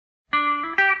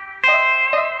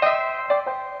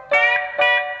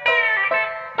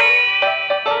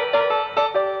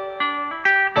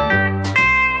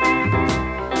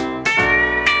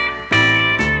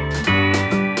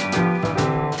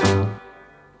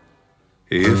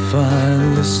If I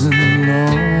listen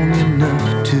long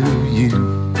enough to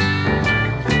you,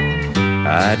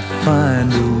 I'd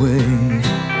find a way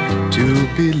to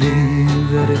believe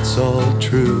that it's all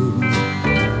true.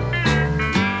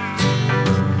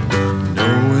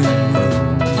 Knowing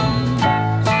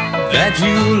that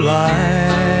you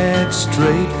lied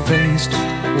straight-faced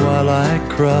while I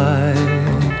cried,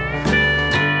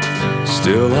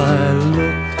 still I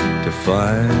look to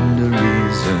find a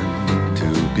reason to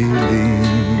believe.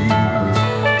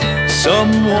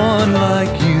 Someone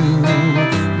like you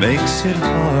makes it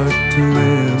hard to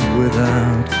live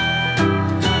without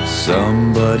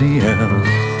somebody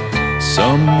else.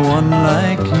 Someone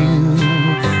like you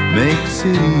makes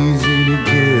it easy to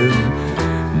give,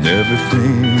 never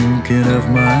thinking of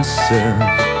myself.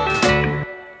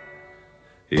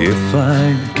 If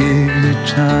I gave me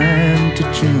time to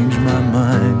change my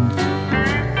mind,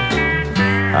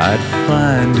 I'd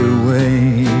find a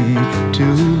way to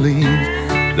leave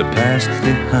the past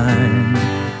behind.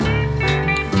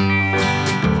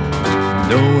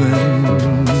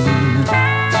 Knowing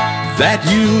that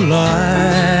you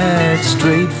lied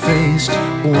straight-faced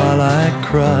while I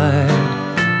cried,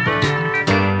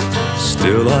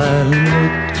 still I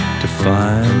looked to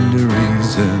find a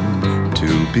reason to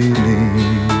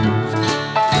believe.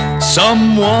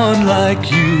 Someone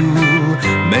like you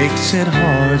makes it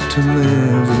hard to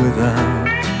live without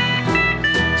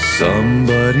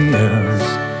somebody else.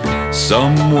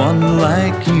 Someone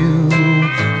like you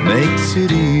makes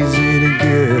it easy to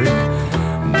give,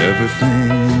 never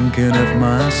thinking of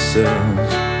myself.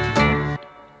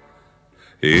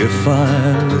 If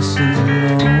I listen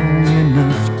long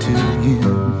enough to you,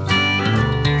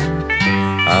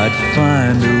 I'd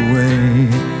find a way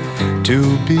to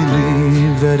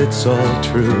believe that it's all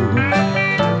true.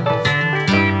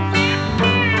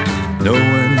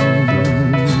 Knowing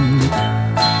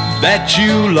that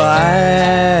you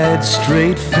lied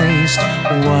straight-faced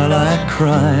while I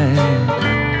cried,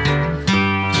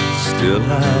 still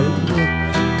I look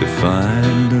to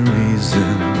find a reason